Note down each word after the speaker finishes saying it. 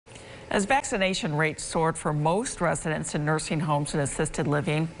As vaccination rates soared for most residents in nursing homes and assisted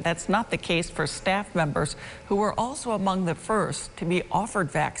living, that's not the case for staff members who were also among the first to be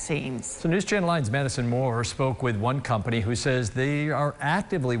offered vaccines. So News Channel 9's Madison Moore spoke with one company who says they are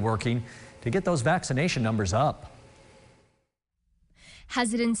actively working to get those vaccination numbers up.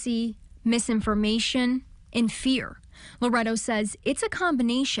 Hesitancy, misinformation, and fear. Loretto says it's a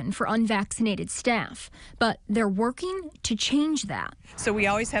combination for unvaccinated staff, but they're working to change that. So we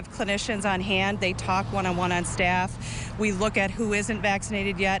always have clinicians on hand. They talk one-on-one on staff. We look at who isn't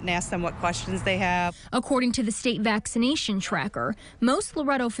vaccinated yet and ask them what questions they have. According to the state vaccination tracker, most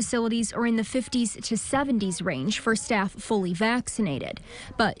Loretto facilities are in the 50s to 70s range for staff fully vaccinated.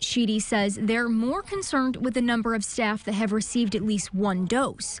 But Sheedy says they're more concerned with the number of staff that have received at least one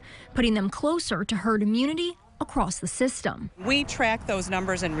dose, putting them closer to herd immunity across the system. We track those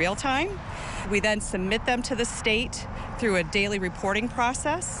numbers in real time. We then submit them to the state through a daily reporting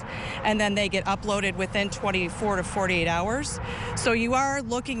process, and then they get uploaded within 24 to 48 hours. So you are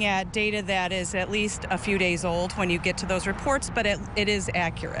looking at data that is at least a few days old when you get to those reports, but it is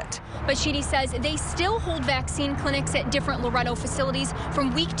accurate. But Sheedy says they still hold vaccine clinics at different Loretto facilities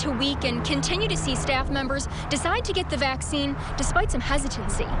from week to week and continue to see staff members decide to get the vaccine despite some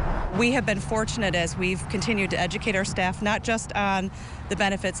hesitancy. We have been fortunate as we've continued to educate our staff, not just on the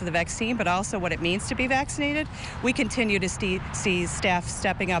benefits of the vaccine, but also what it means to be vaccinated. We continue to see staff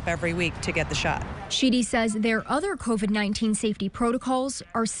stepping up every week to get the shot. Sheedy says their other COVID-19 safety protocols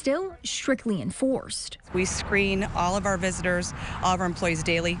are still strictly enforced. We screen all of our visitors, all of our employees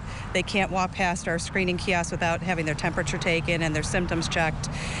daily. They can't walk past our screening kiosk without having their temperature taken and their symptoms checked.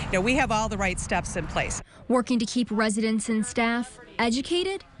 We have all the right steps in place. Working to keep residents and staff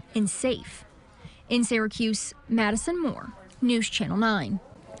educated and safe. In Syracuse, Madison Moore, News Channel 9.